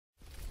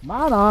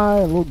Man,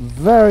 I look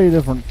very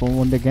different from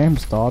when the game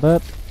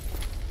started.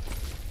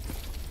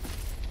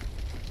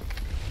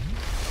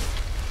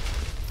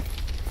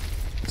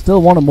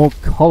 Still want a more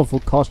colorful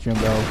costume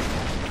though.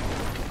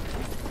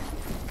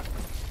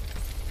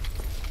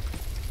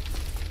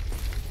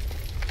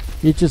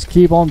 You just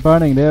keep on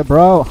burning there,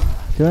 bro.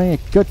 Doing a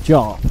good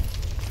job.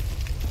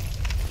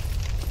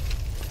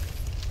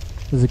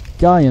 There's a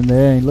guy in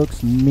there and he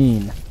looks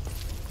mean.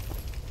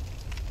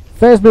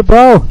 Face me,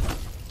 bro!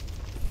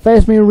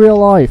 Face me in real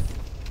life.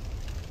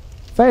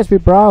 Face me,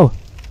 bro.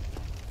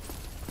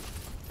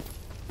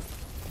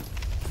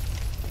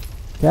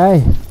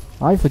 Okay,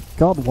 I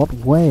forgot what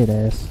way it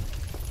is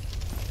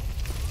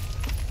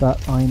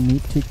that I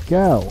need to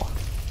go.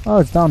 Oh,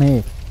 it's down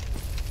here.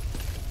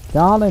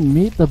 Down and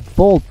meet the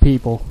bald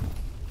people.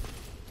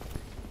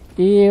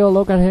 Ew,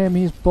 look at him,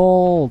 he's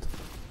bald.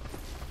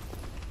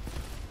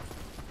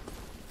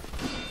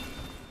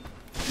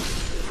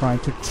 Trying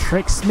to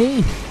trick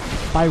me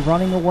by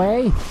running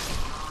away?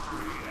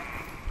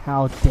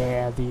 How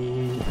dare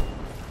thee!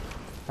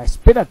 I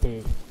spit at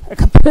thee!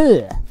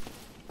 Kaput!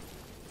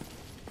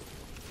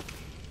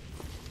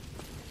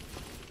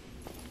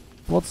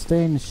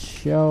 Bloodstains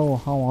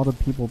show how other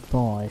people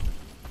die.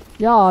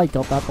 Yeah, I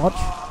got that much.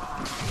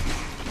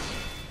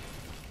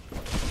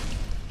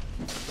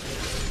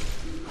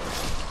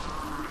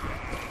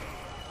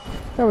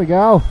 There we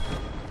go.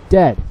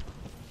 Dead.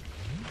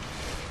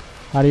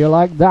 How do you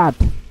like that?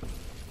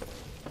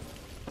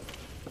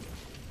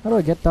 How do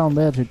I get down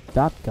there to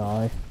that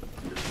guy?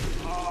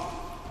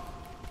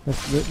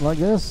 Just like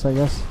this, I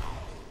guess.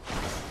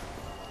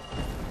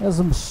 There's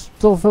some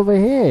stuff over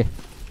here.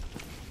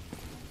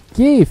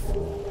 Keith!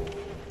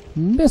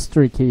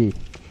 Mystery key.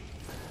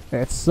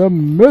 It's a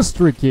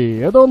mystery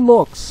key. It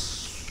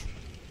unlocks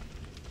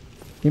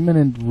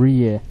imminent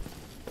rear.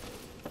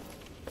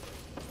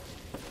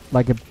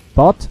 Like a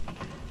bot?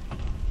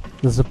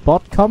 There's a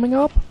bot coming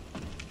up?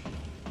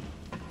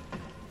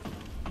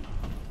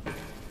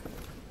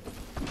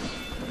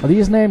 Are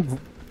these named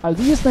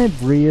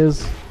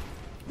rears?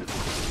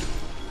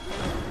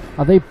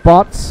 Are they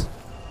bots?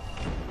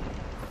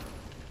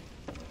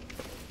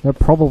 They're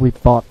probably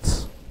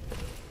bots.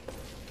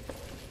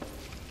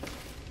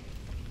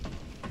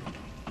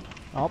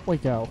 Up we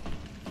go.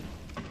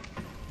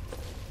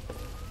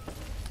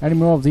 Any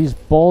more of these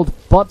bald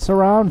butts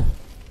around?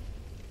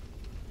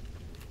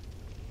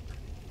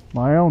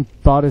 My own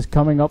butt is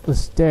coming up the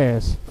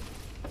stairs.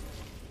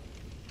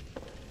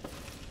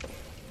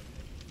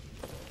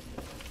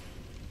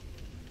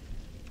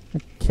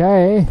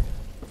 Okay.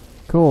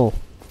 Cool.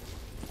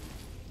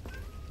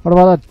 What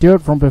about that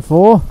dude from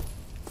before?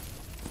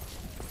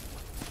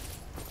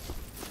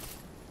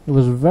 It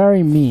was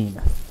very mean.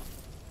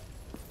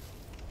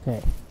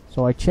 Okay.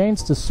 So I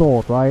changed the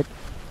sword, right?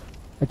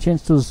 I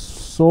changed to the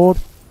sword.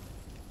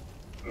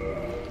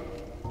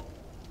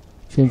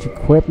 Change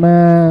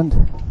equipment.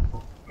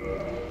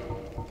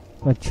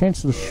 When I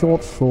change to the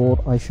short sword,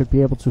 I should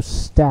be able to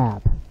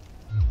stab.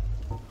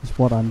 Is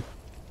what I'm...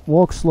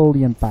 Walk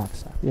slowly and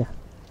backstab, yeah.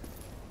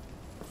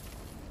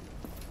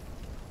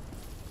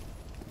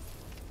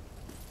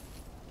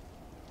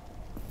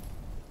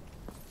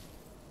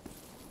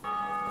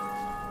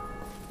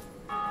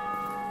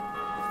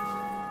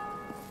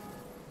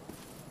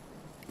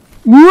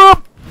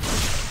 Whoop!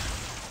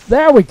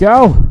 There we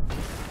go!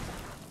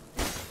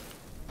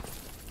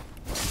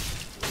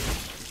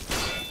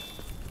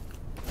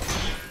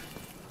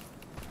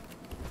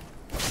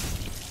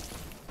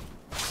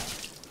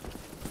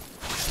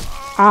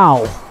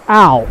 Ow!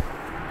 Ow!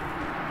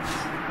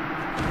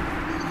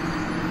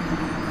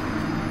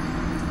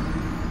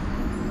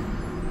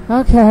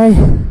 Okay.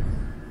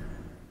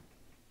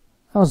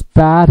 That was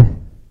bad.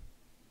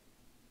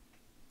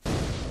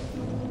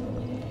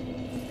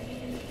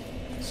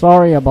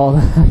 Sorry about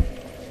that.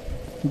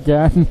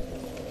 Again.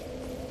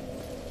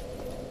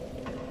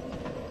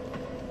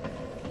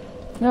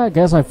 Yeah, I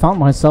guess I found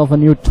myself a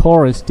new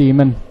Taurus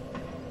demon.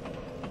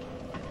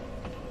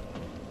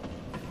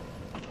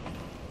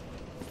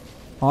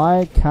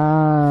 I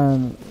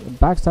can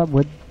backstab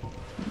with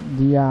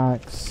the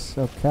axe,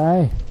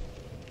 okay.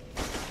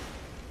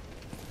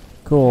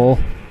 Cool.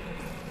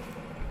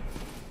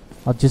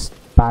 I'll just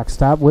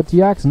backstab with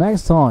the axe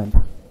next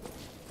time.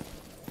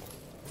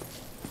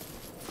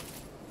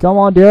 Come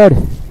on, dude.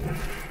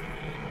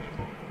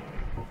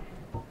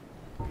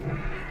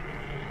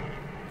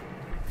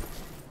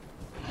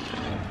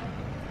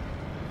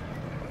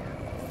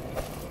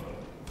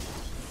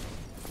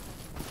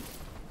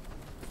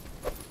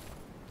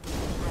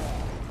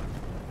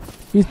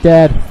 He's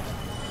dead.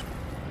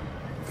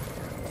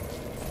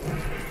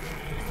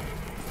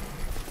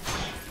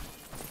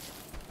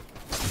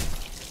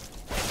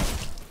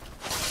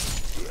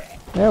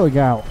 There we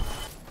go.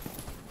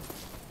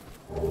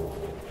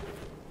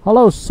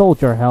 Hello,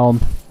 soldier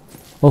helm.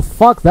 Well,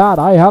 fuck that.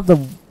 I have the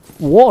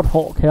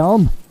warthog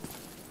helm.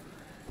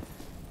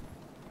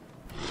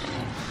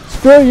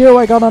 Screw you,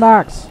 I got an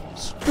axe.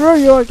 Screw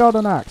you, I got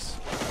an axe.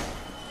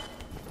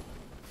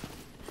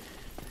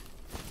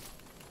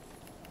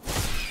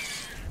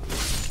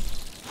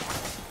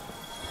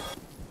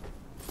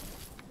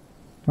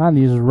 Man,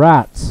 these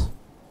rats.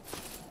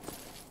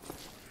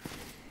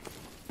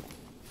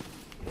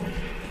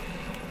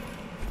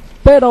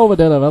 Bit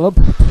overdeveloped.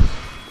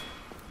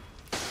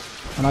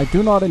 And I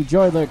do not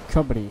enjoy their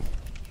company.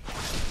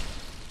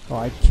 So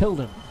I killed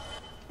him.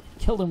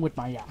 Killed him with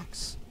my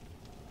axe.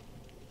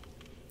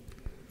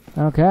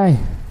 Okay.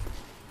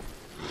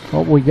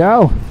 Up we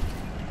go.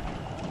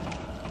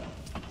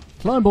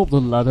 Climb up the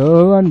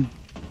ladder and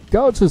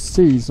go to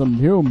see some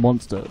new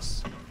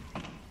monsters.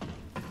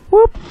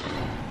 Whoop!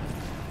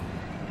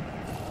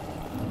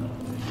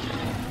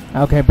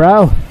 Okay,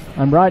 bro.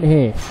 I'm right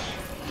here.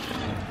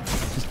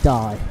 Just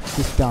die.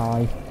 Just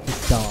die.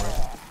 Just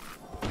die.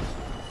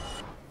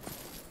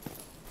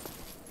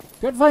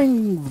 Good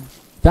thing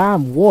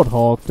damn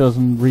Warthog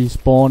doesn't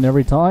respawn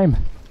every time.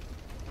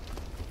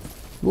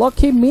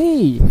 Lucky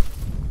me!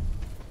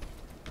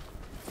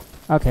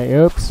 Okay,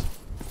 oops.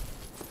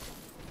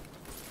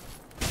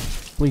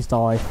 Please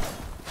die.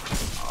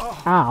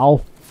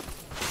 Ow.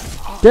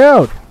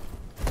 Dude!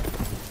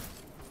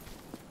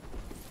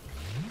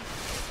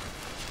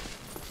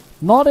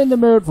 Not in the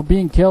mood for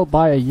being killed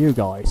by a you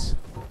guys.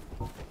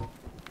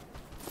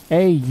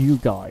 You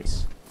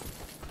guys.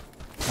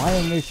 My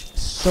English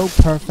is so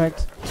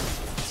perfect.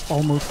 It's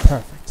almost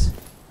perfect.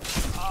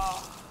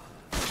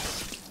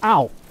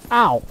 Ow!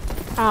 Ow!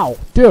 Ow!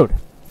 Dude!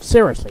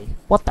 Seriously,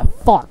 what the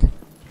fuck?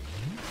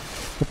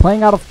 You're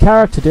playing out of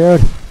character,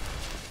 dude.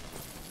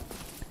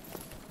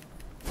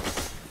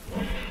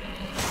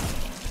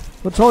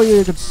 Who told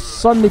you could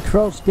suddenly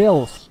grow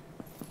skills?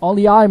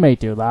 Only I may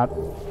do that.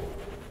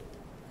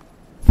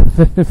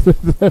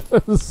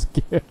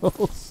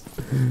 Skills.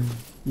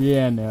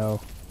 Yeah,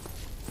 no.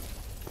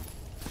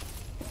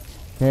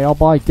 Okay,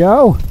 up I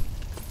go.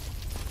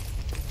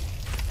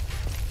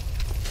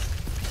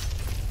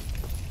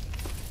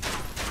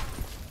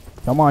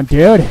 Come on,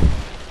 dude.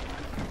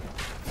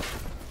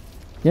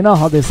 You know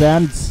how this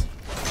ends.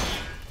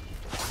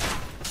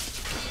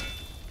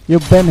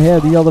 You've been here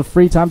the other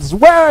 3 times.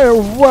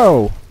 Whoa!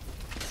 Whoa!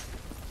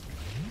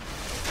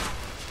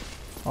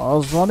 That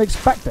was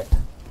unexpected.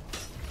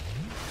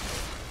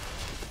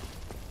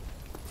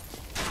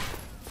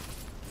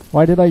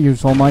 Why did I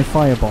use all my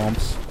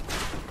firebombs?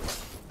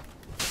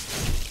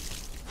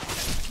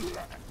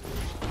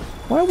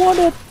 I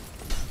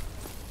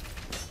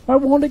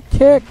want it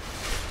kicked.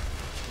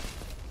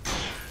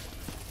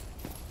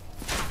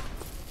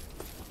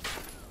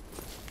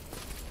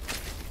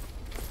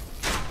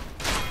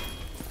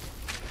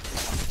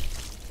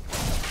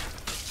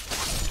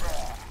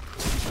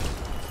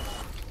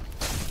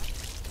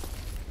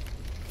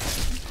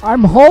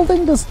 I'm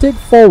holding the stick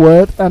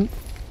forward and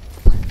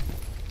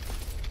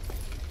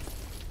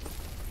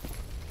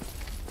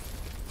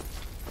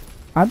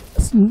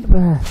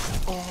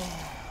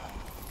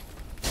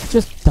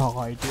just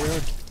die,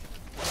 dude.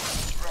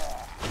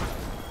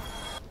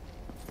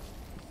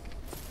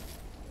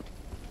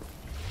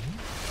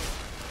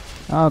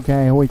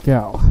 Okay, here we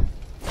go.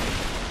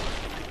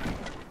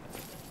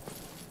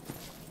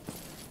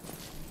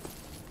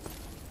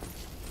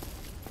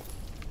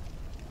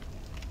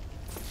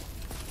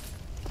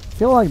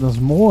 I feel like there's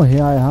more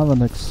here I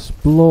haven't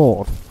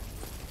explored.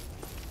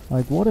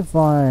 Like, what if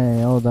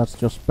I... Oh, that's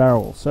just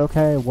barrels.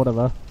 Okay,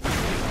 whatever.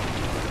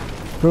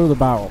 Through the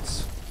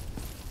barrels.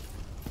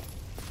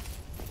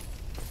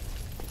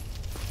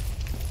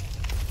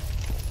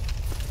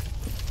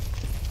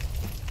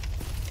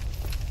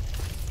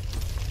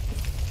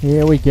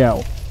 Here we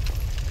go.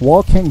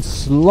 Walking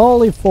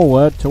slowly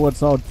forward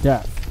towards our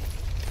death.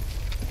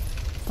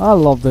 I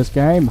love this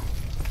game.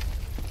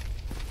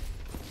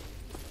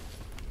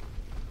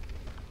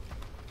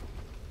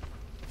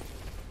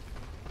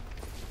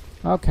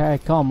 Okay,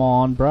 come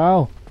on,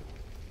 bro.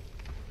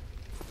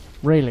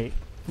 Really?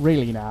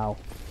 Really now?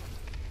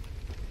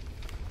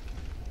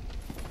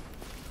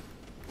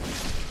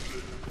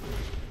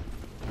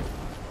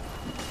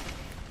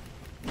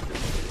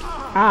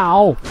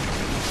 Ow!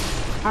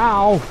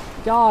 Ow!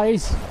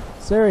 Guys!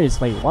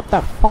 Seriously, what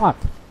the fuck?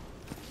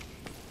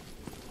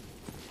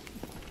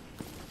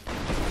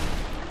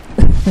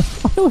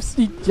 Why was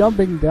he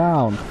jumping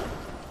down?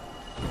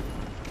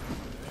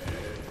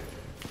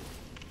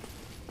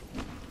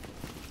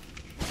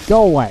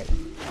 Go away!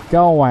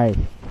 Go away!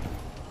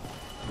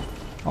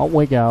 Up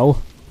we go.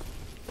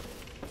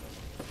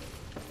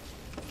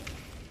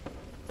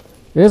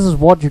 This is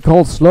what you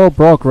call slow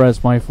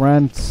progress, my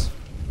friends.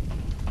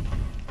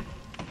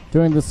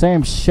 Doing the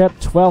same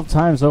shit 12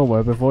 times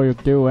over before you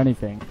do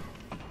anything.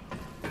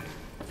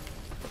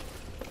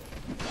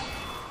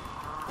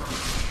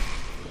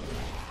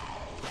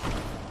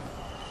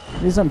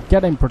 At least I'm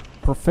getting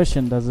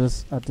proficient at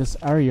this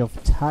area of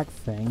attack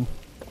thing.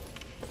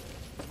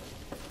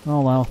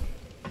 Oh well.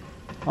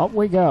 Up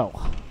we go.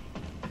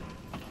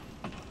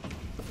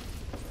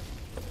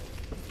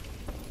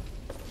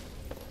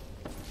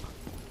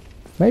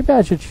 Maybe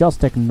I should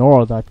just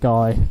ignore that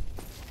guy.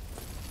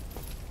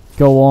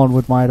 Go on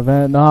with my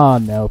event. Ah,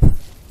 nope.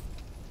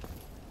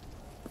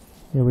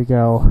 Here we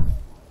go.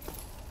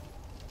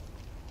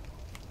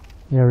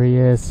 Here he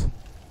is.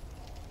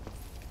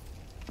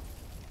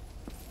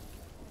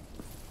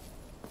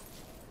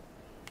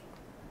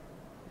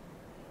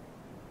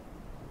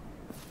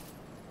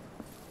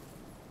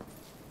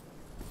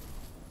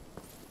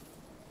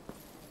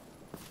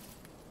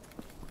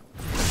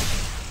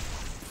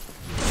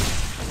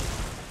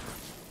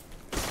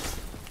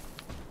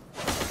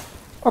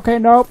 Okay,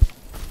 nope.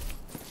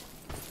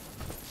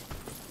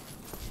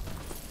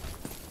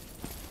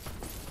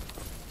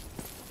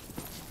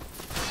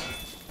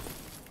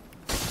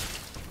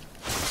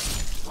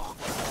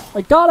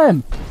 I got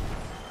him!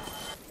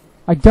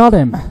 I got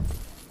him! Well,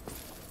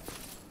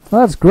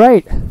 that's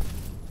great!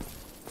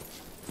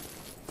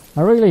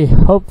 I really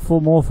hoped for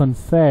more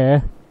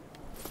fanfare.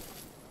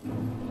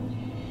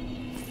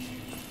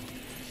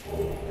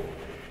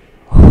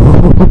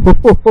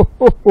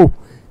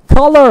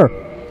 Color!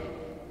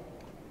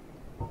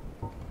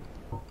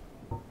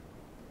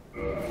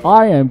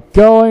 I am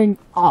going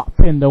up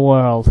in the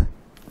world.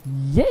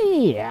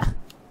 Yeah!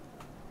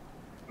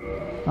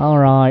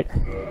 Alright.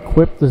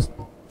 Equip this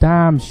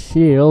damn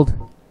shield.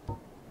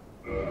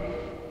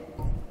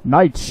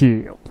 Night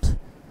shield.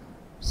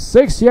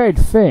 68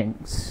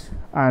 things.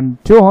 And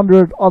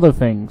 200 other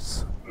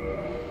things.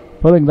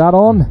 Putting that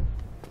on.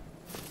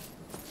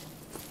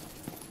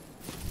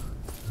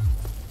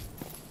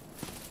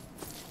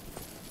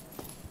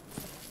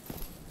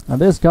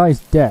 And this guy's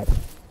dead.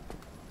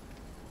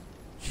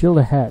 Shield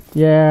ahead.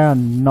 Yeah,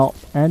 not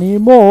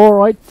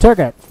anymore. I took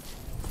it.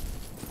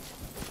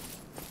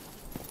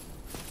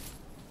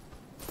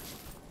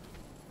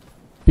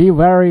 Be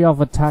wary of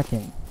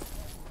attacking.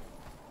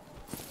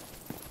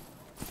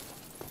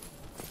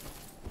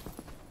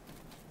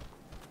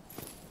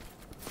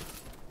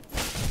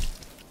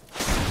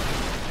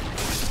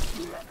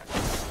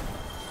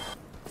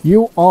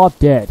 You are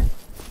dead.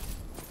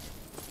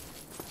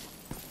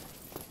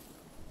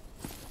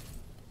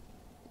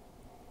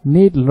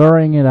 Need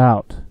luring it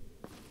out.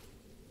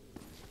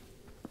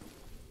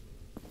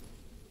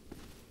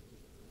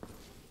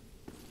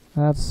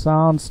 That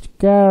sounds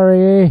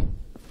scary.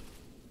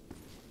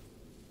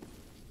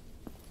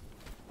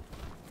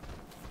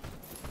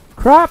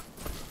 Crap!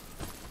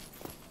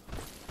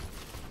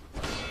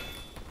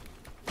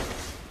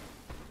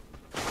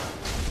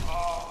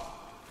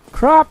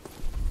 Crap!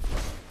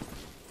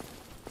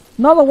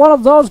 Another one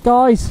of those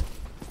guys!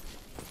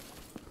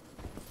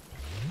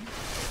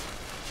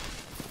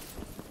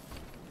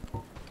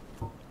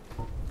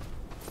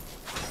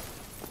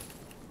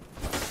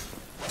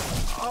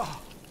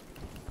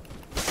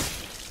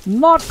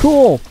 Not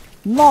cool!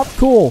 Not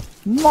cool!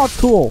 Not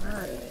cool!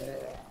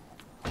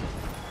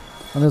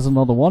 And there's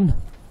another one.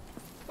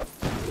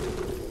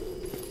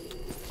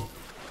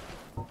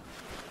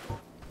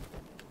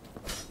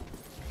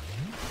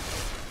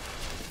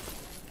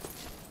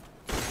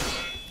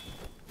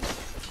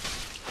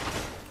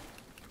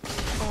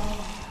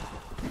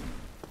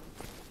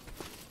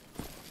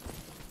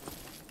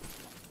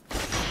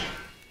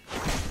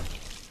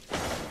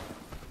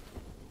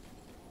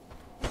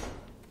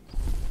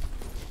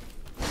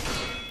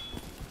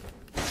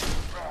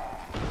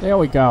 There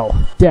we go.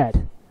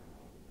 Dead.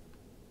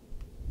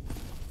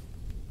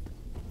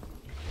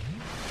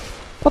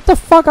 What the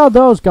fuck are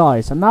those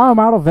guys? And now I'm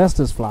out of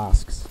Vestus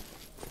flasks.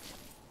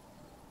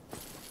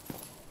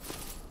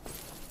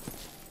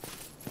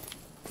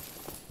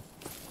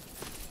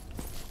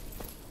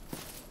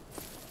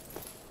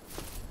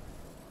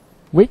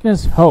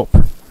 Weakness, hope.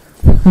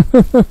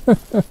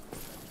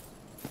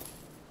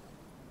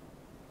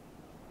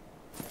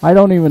 I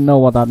don't even know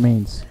what that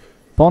means.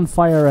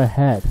 Bonfire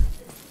ahead.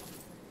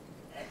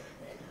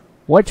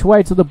 Which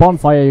way to the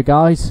bonfire, you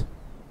guys?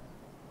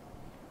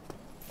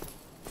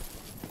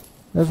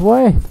 This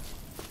way?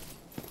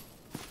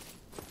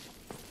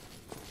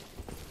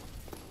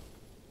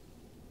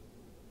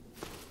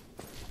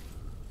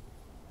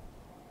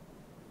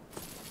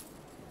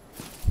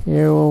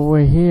 Here over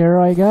here,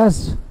 I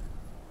guess.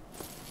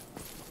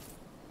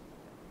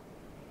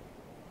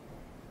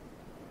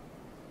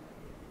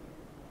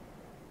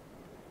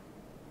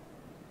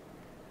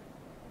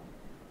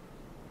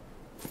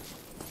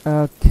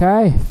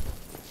 Okay.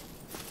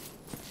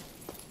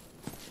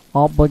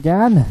 Up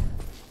again.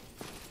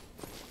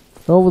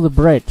 Over the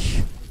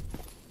bridge.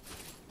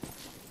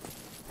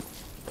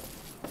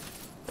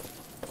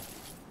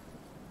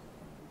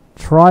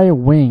 Try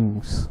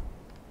wings.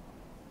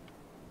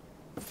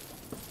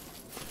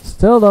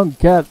 Still don't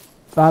get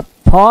that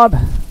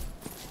pod.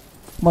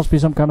 Must be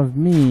some kind of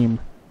meme.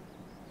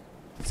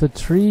 It's a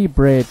tree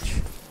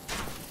bridge.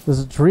 There's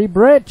a tree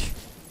bridge?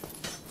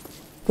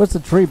 What's a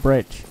tree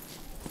bridge?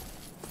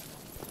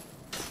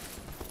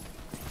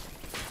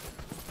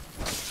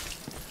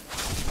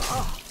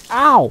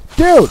 Ow!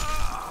 Dude!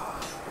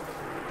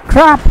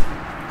 Crap!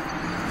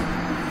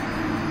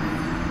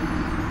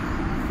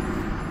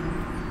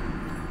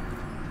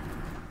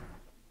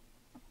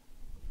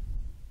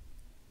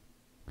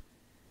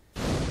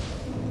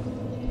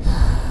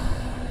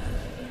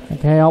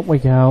 Okay, up we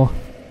go.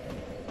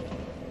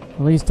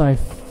 At least I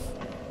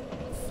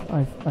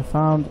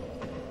found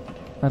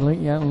at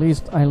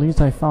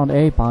least I found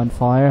a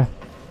bonfire.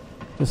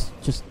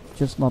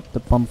 Just not the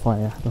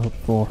bonfire I had hoped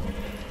for.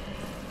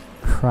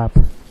 Crap.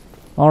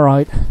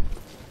 Alright.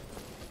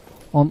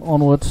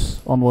 Onwards.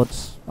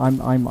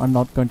 I'm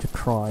not going to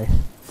cry.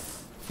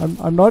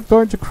 I'm not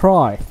going to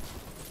cry.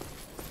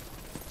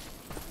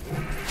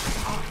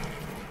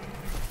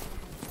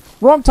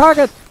 Wrong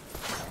target!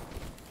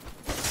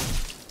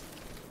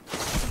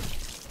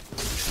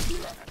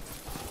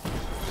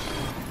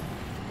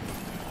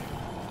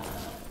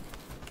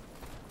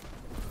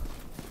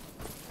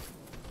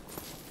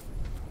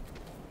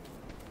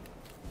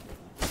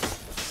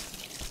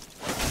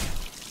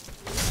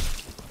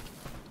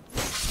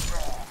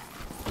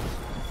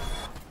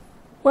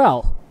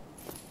 Well.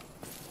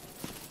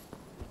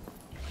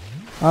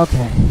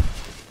 Okay.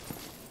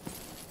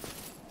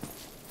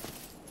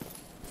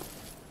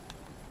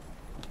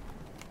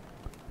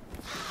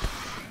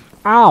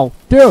 Ow,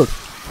 dude!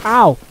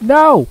 Ow,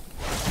 no!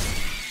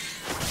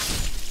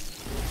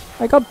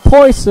 I got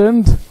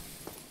poisoned!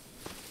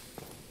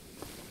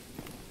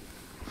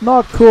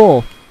 Not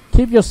cool.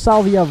 Keep your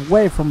salvia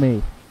away from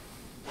me.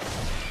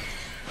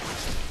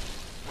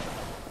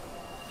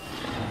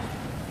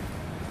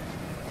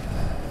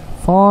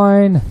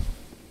 Fine.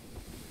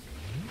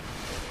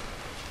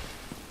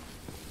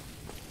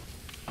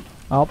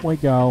 Up we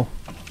go.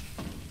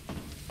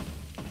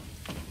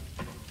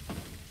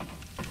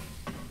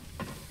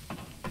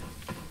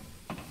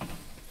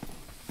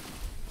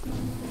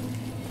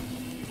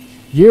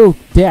 You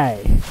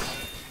die.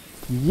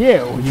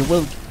 You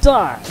will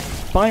die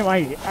by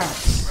my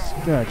axe.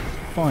 Good.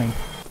 Fine.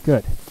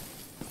 Good.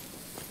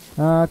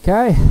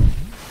 Okay.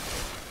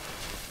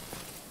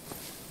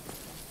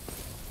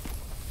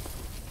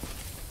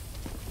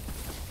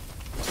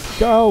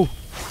 Go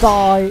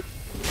die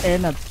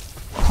in a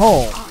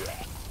hole.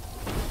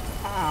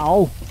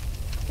 Ow.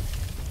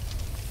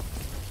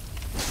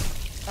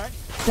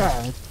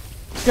 Okay.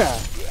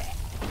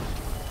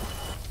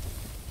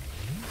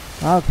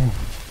 Okay.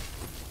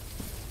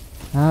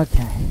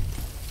 Okay.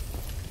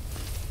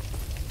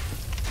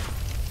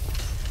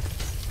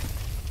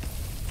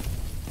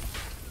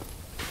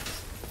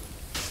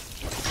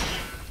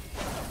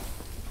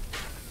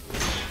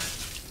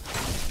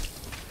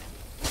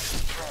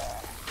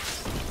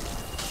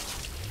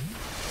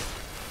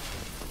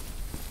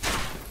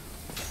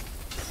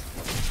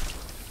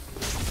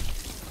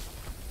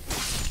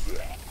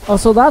 Oh,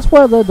 so that's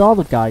where the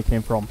other guy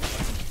came from.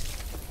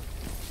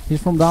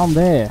 He's from down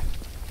there.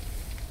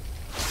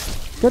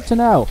 Good to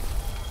know.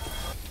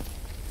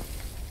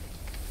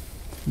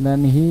 And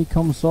then he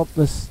comes up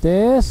the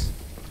stairs.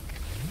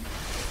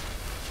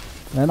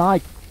 Then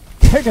I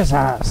kick his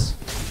ass.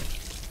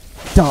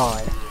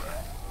 Die.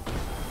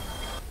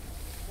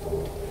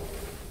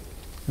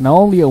 And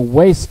only a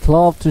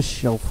waistcloth to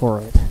show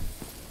for it.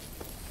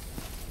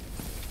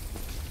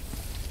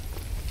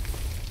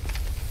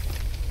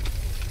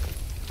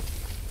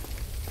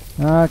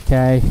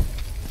 Okay.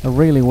 I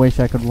really wish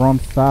I could run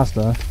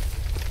faster.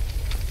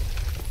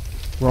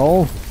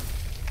 Roll.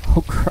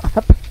 Oh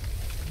crap.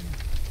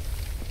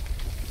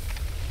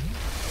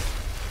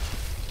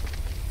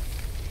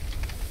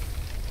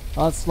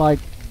 That's like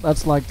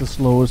the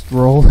slowest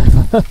roll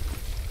ever.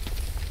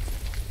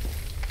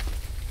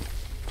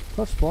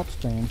 Got spot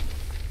stain.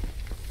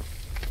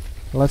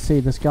 Let's see,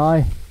 this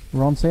guy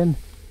runs in.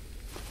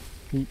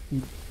 He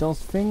does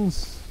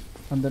things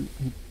and then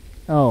he,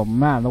 oh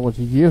man, that was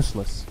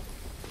useless.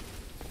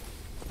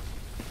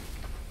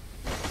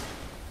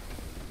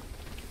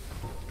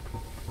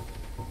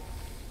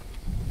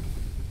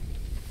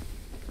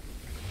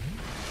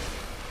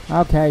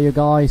 Okay, you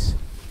guys.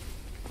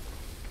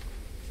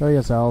 Show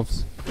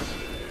yourselves.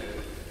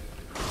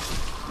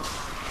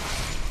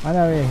 I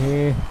know you're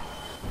here.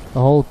 The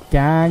whole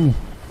gang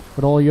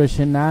with all your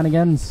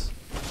shenanigans.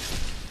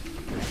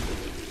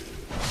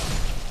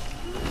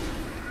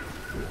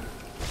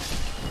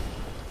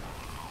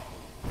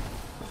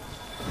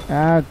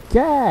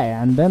 Okay,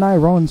 and then I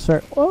run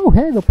oh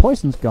hey, the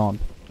poison's gone.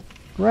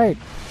 Great.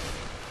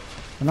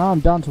 And now I'm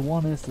down to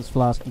one Estus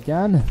flask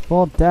again.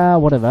 But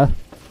whatever.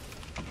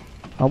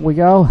 Up we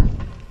go.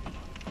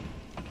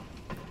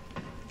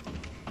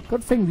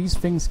 Good thing these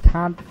things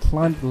can't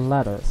climb the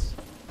ladders.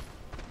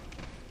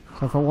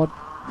 So if I want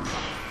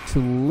to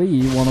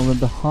leave one of them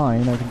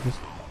behind, I can just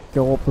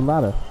go up the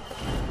ladder.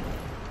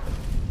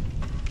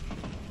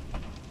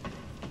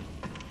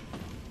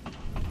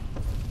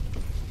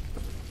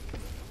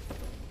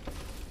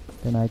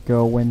 Then I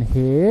go in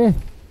here.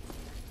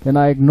 Then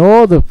I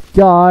ignore the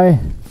guy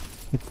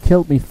who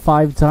killed me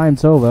 5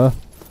 times over.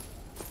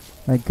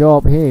 I go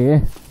up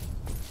here.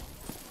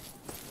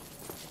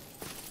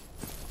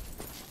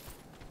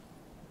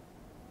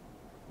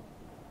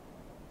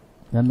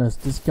 Then there's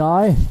this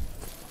guy.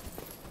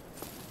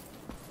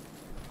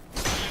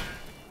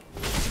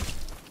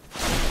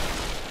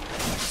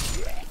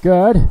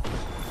 Good.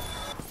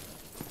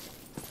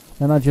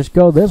 Then I just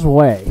go this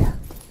way.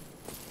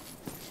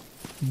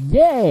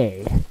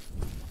 Yay!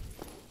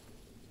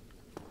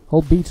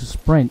 Hold B to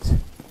sprint.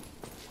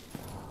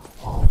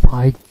 Oh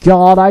my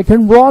god, I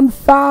can run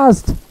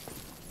fast!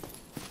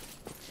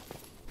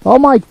 Oh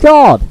my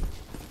god!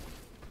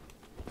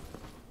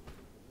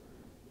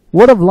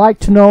 Would have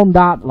liked to known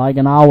that like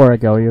an hour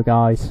ago, you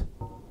guys.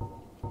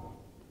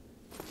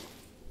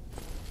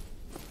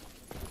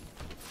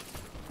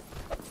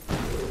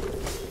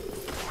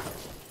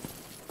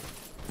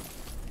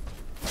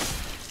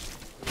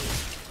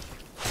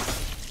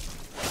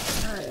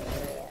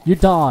 You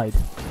died.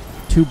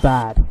 Too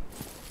bad.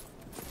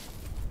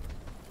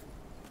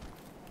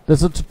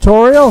 There's a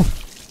tutorial?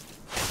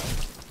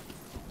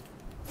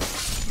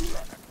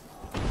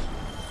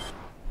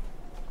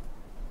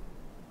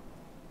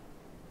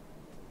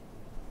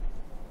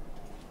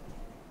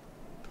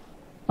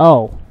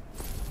 Oh.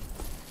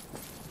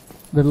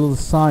 The little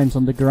signs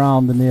on the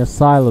ground in the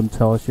asylum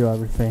tells you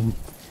everything.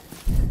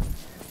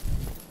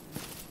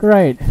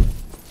 Great.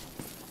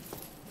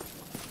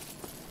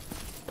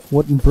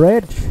 Wooden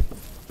bridge.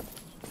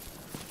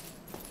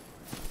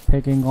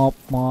 Picking up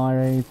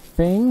my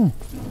thing.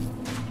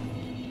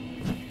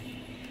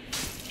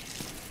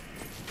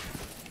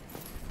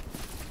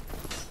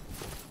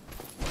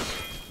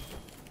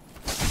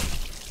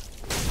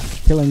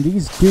 Killing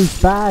these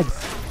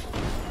douchebags.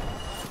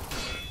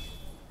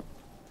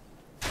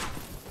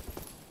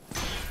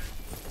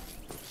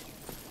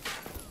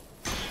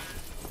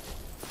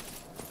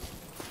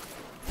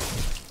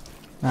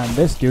 And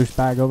this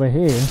douchebag over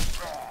here.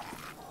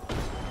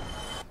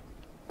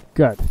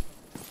 Good.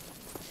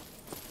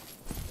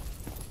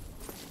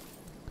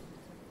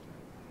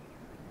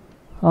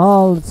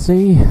 Oh, let's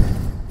see.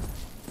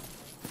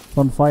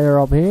 Bonfire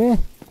up here.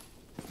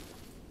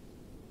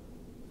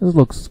 This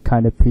looks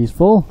kind of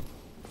peaceful.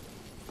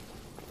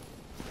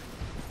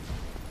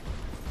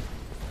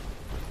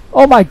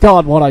 Oh my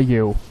god, what are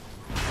you?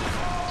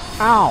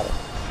 Ow!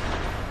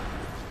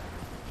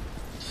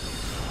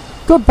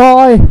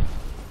 Goodbye!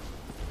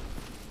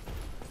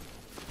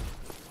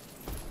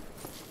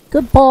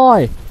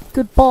 Goodbye!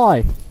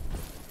 Goodbye!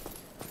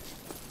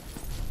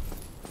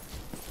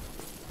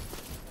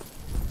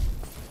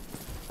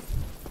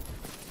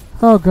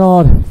 Oh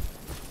god.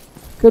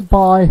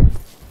 Goodbye.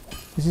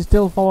 Is he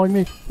still following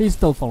me? He's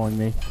still following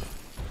me.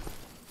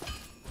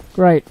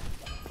 Great.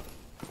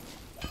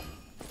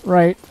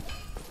 Right.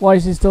 Why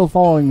is he still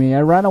following me?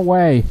 I ran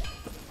away.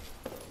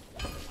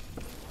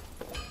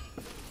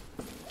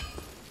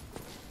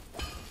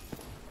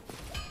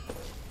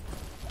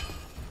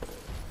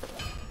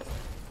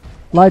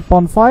 Light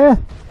bonfire?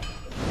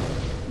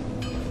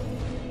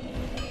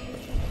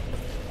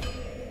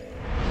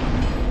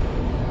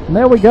 And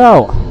there we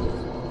go.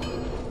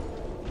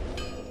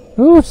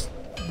 Who's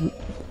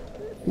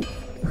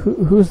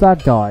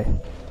that guy?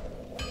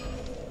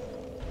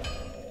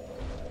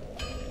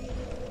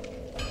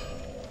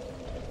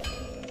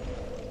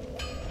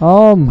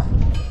 I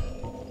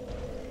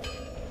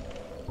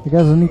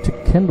guess I need to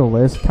kindle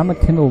this. Can I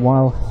kindle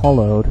while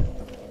hollowed?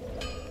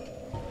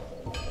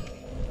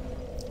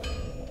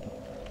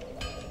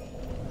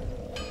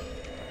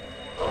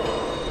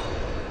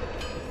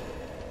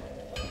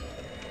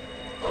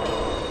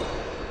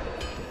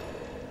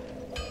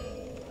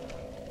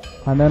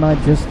 And then I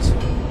just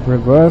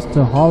reverse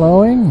to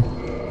hollowing.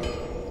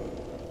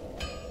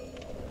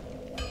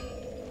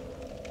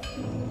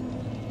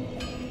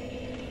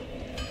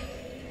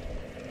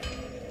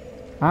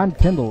 And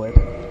kindle it.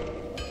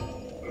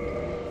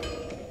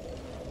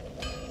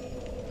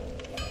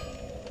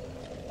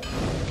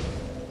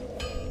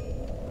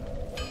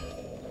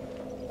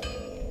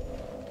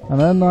 And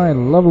then I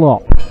level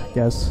up, I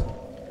guess.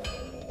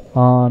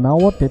 Now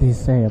what did he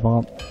say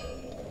about...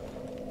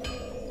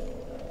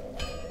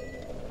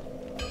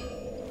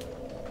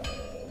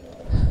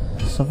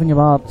 Something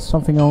about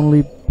something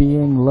only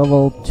being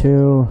level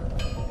 2.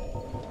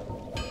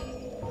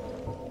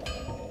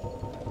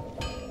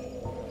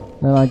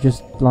 Then I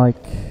just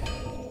like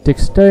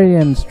dexterity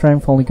and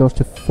strength only goes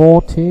to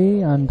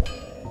 40, and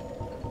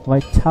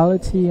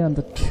vitality and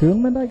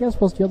attunement I guess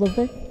was the other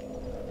thing.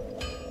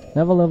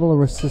 Never level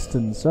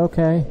resistance,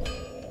 okay.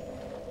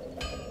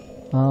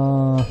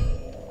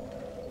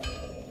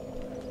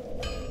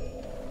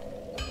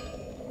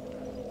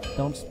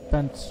 Don't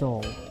spend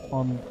soul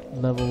on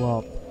level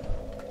up.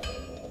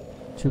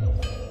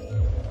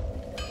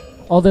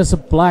 Oh, there's a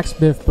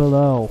blacksmith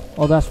below.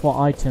 Oh, that's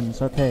for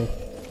items, okay.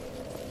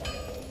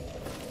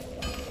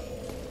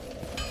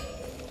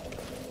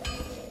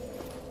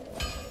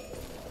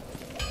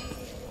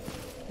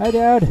 Hey,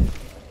 Dad.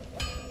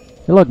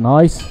 You look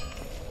nice.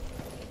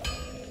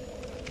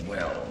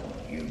 Well,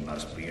 you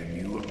must be a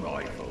new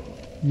arrival.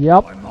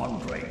 Yep. I'm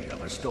Andre, the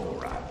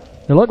restorer.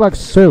 You look like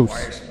Seuss.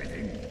 Require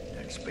smithing,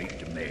 then speak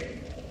to me.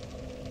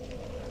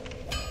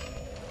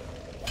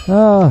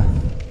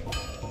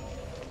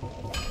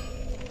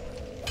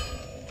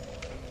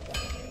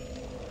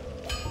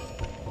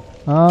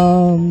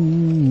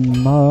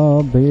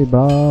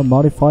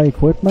 Modify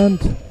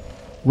equipment.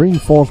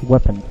 Reinforce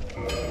weapon.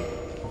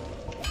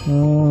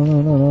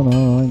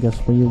 No. I guess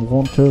we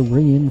want to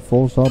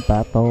reinforce our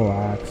battle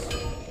axe.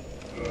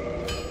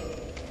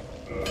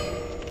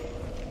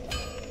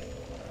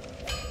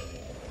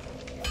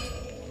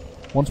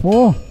 Once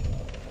more.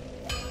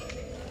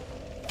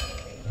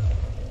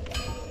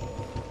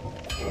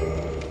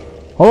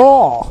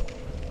 Hurrah!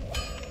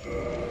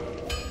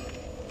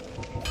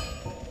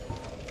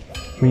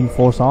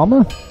 Reinforce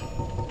armor.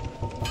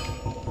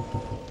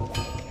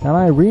 Can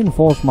I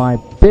reinforce my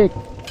big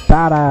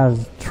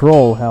badass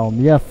troll helm?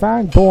 Yeah,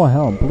 fang boar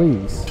helm,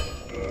 please.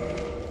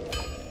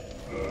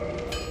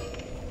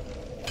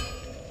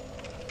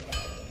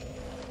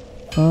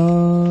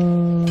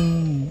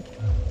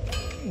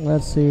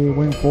 Let's see,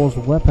 reinforce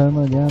weapon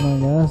again, I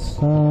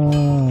guess.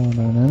 No.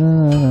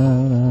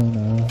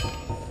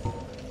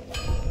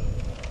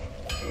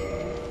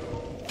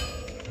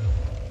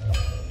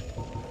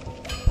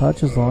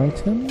 Purchase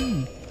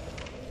item.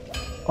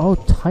 Oh,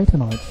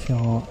 Titanite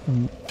shard.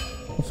 And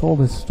what's all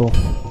this stuff?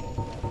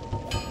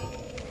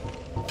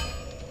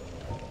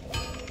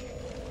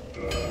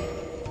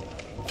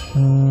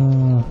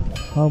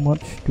 How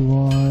much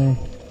do I...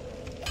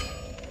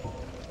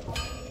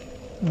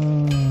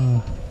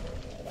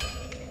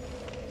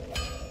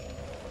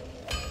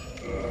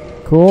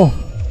 Cool.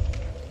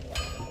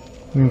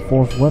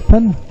 Reinforced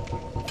weapon.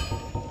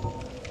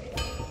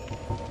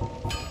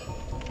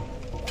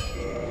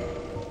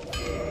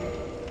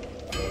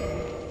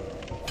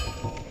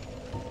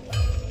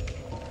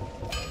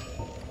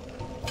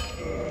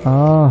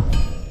 Ah.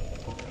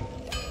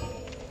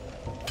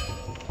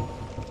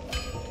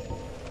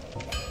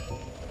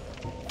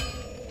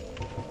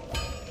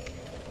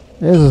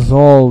 This is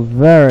all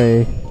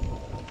very...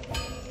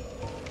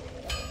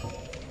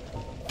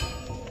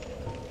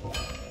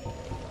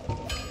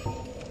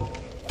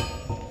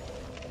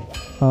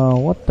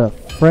 what the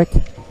frick?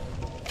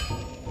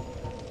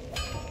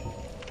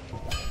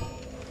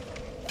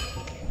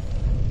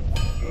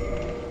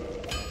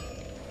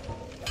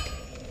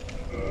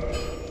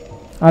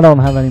 I don't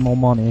have any more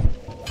money.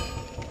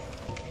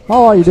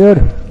 How are you, dude?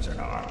 Weapons and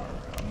armor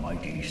are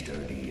mighty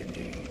sturdy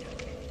indeed,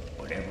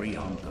 but every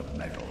hunk of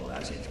metal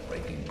has its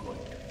breaking point.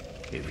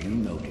 If you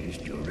notice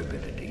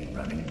durability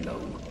running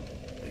low,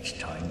 it's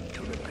time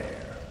to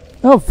repair.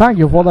 Oh, thank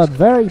you for that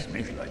very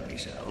Smith like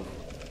myself,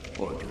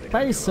 or do it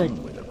basic,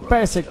 with a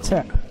basic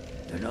grindstone. tip.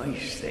 The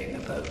nice thing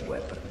about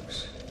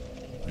weapons,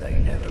 they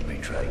never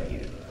betray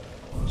you,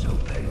 so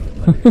pay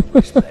them a little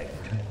respect.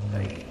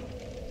 Hey,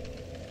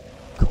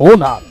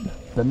 Conan,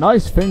 the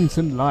nice things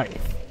in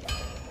life.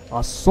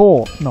 A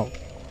sword. No,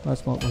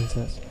 that's not what he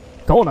says.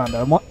 Conan,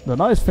 the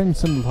nice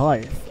things in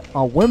life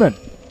are women,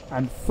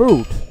 and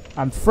food,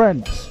 and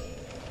friends.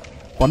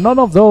 But none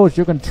of those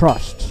you can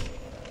trust.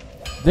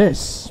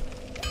 This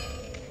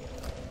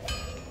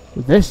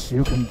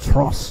you can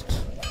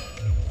trust.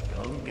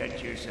 don't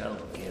get yourself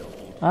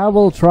killed. I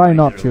will try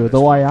not to,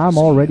 though I am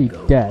already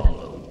dead.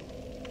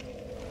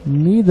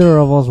 Neither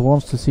of us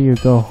wants to see you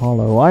go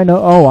hollow. I know.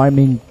 Oh, I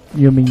mean,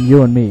 you mean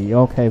you and me.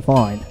 Okay,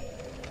 fine.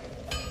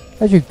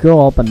 Let's just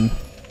go up and...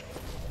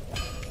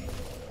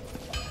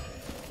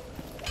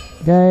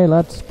 Okay,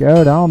 let's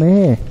go down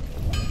here.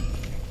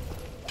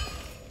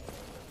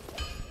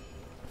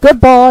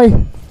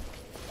 Goodbye!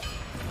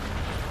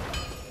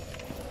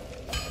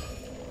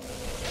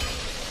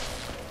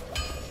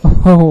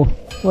 Oh,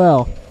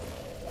 well.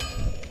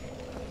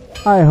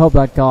 I hope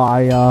that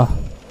guy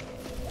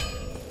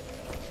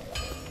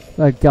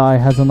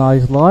has a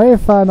nice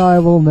life, and I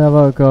will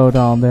never go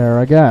down there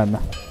again.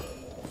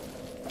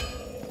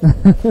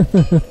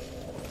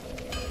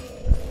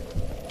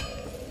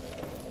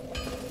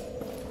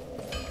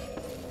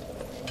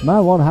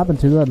 Man, what happened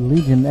to that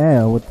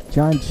Legionnaire with the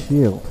giant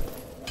shield?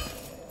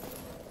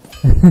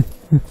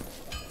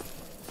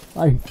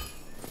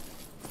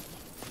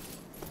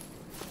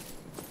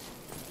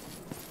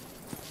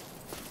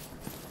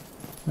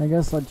 I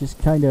guess I just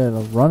kind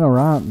of run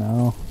around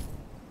now,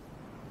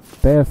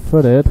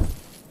 barefooted.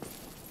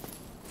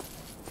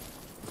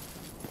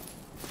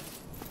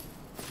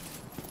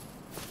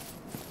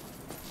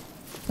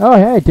 Oh,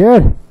 hey,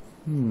 dude.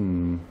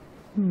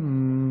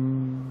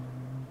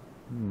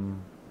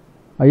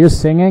 Are you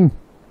singing?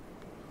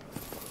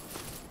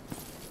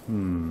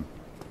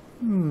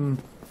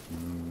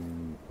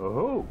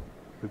 Oh,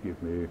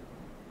 forgive me.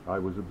 I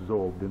was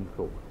absorbed in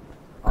thought.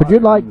 Could you,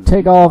 like,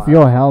 take off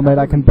your helmet?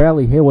 I can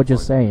barely hear what you're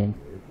saying.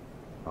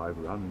 I've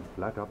run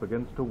flat up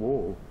against a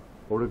wall,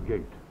 or a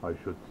gate, I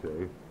should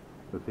say.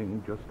 The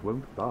thing just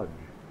won't budge.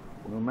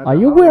 No matter Are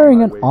you how wearing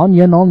long I an wait.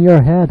 onion on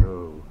your head?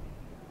 No,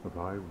 have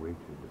I waited.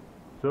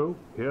 So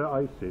here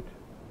I sit,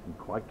 in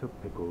quite a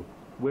pickle,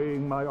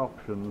 weighing my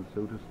options,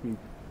 so to speak.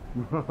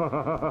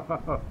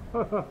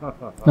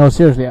 No,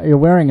 seriously, you're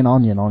wearing an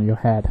onion on your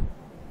head.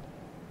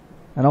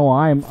 I know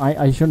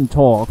I shouldn't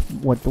talk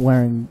with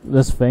wearing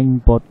this thing,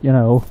 but you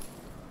know.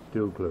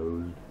 Still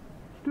closed.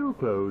 Still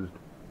closed.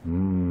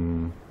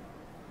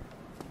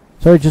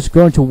 So you're just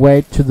going to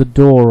wait till the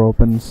door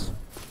opens.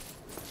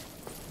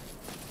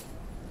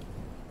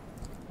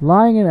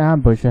 Lying in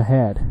ambush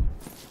ahead.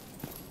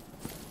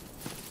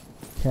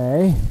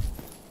 Okay.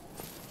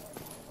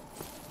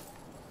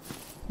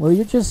 Well,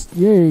 you just,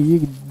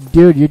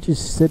 dude, you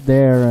just sit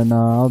there and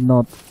I'll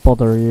not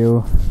bother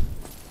you.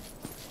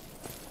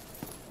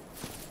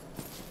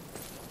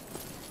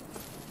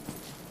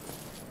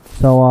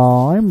 So,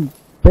 I'm a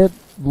bit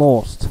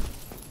lost.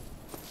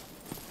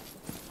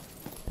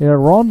 Did I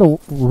run the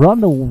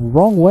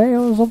wrong way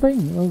or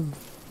something? I was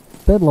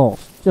a bit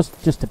lost.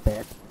 Just a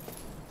bit.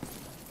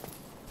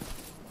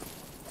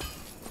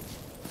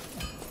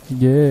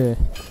 Yeah.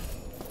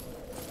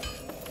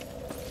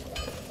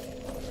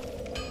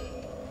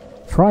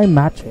 Try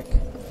magic.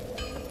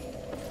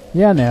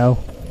 Yeah, no.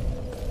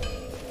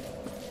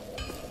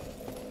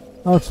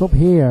 Oh, it's up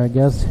here, I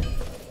guess.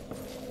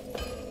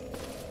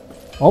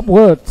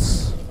 Upwards.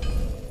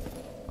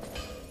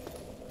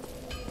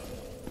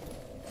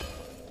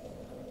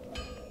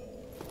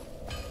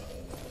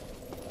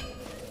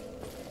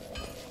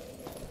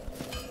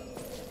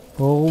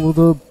 Oh,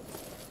 the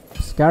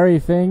scary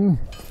thing.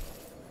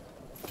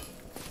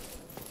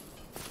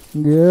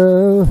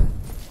 Yeah.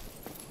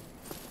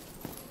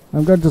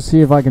 I'm going to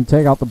see if I can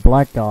take out the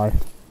black guy.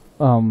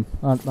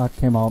 That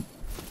came out.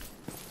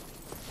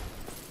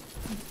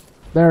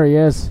 There he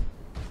is.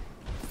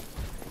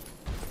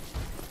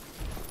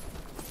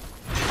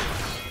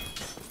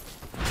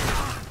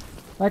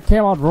 That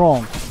came out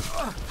wrong.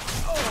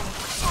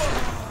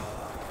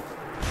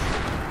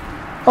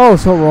 Oh,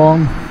 so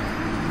wrong.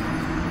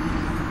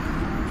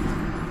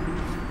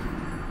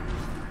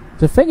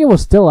 The thing it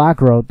was still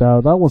aggro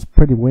though, that was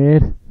pretty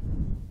weird.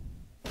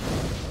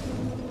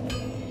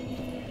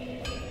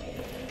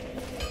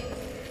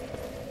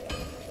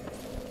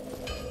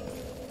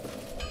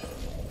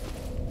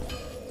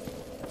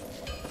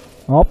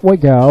 Up we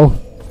go.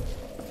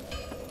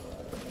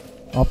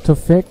 Up to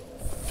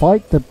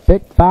fight the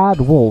big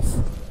bad wolf.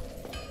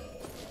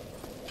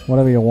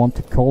 Whatever you want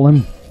to call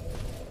him.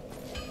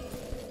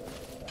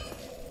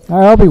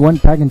 I hope he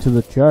went back into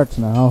the church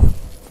now.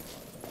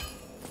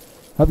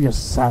 Hope you're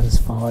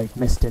satisfied,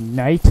 Mr.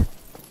 Knight.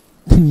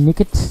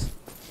 Nicket.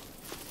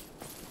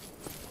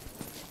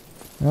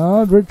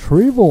 And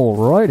retrieval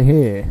right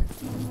here.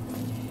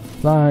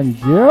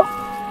 Thank you.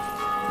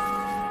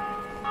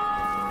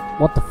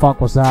 What the fuck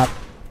was that?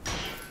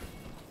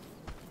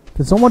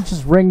 Did someone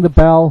just ring the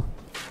bell?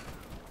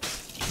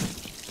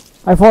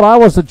 I thought I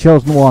was the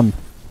chosen one.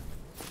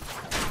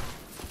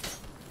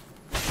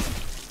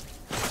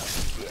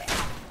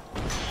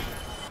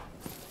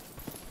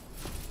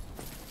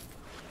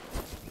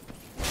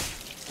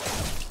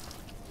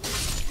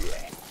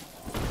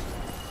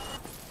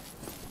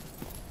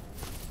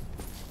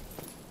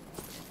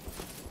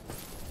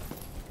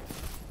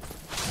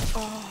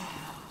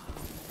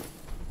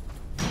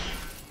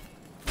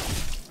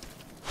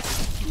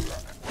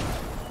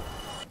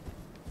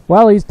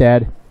 Well, he's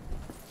dead.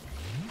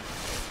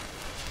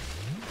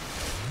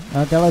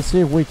 Okay, let's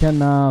see if we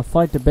can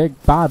fight the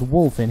big bad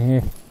wolf in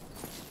here.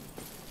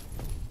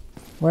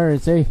 Where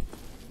is he?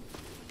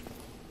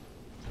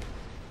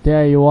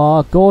 There you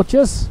are,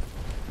 gorgeous.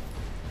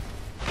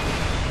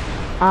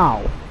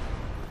 Ow.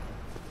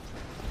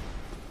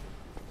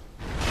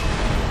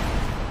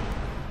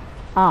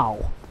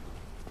 Ow.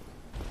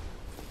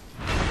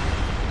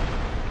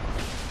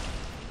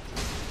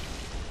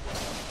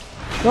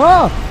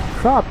 Oh,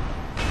 crap.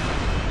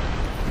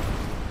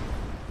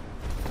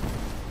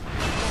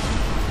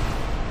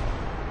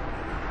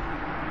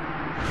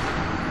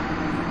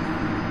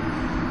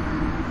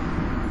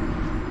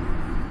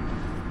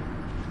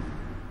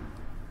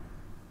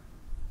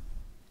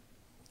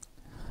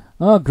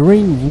 Oh,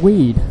 green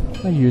weed.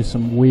 I use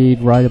some weed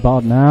right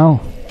about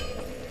now.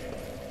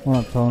 What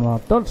I'm talking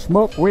about. Don't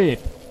smoke weed.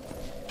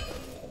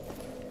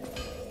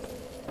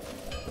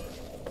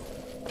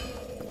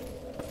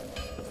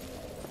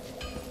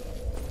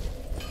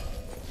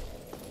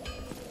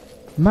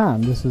 Man,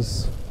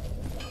 this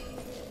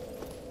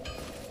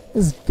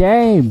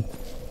game.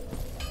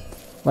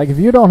 Like, if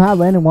you don't have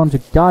anyone to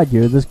guide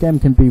you, this game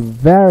can be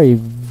very,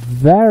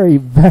 very,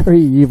 very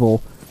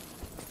evil.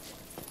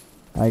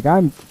 Like,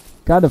 I'm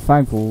kind of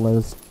thankful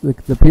as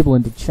the people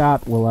in the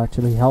chat will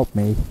actually help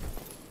me.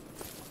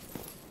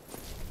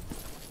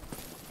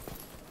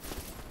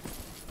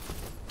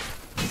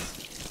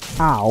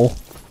 Ow.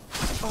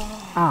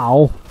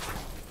 Ow.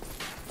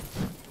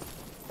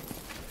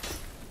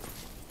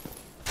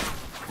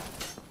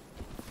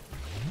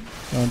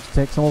 Going to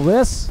take some of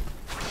this.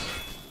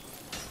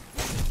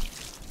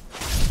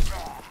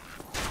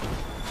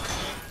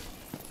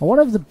 I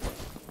wonder if the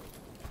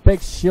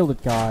big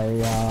shielded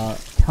guy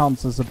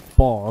counts as a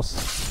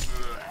boss.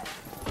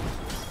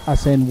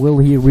 As in, will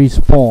he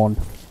respawn?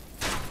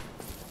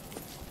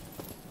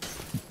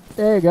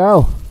 There you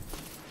go.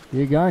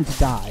 You're going to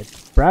die,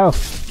 bro.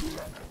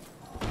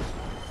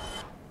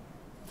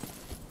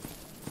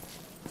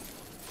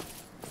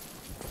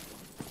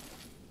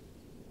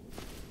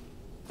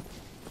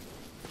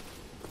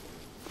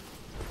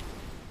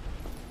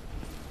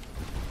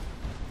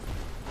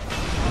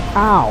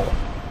 Ow.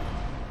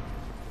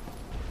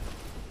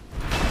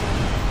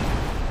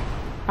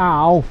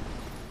 Ow.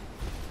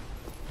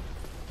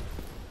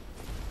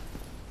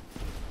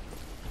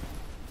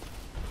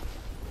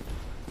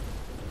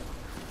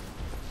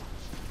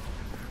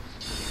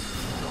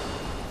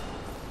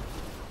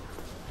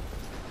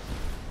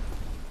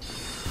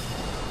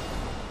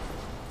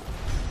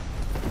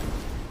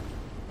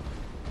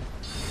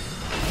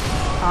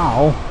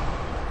 Ow.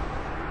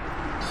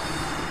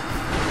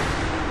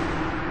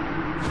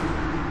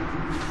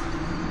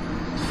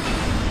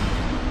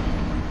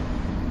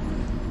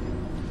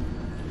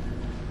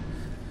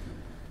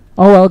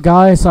 Oh well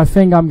guys, I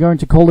think I'm going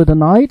to call it a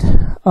night.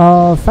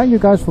 Thank you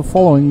guys for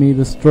following me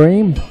this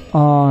stream,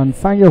 and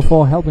thank you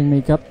for helping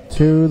me get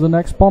to the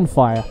next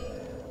bonfire.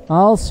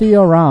 I'll see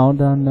you around,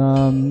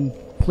 and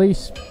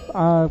please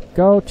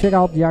go check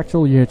out the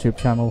actual YouTube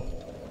channel.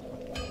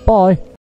 Bye!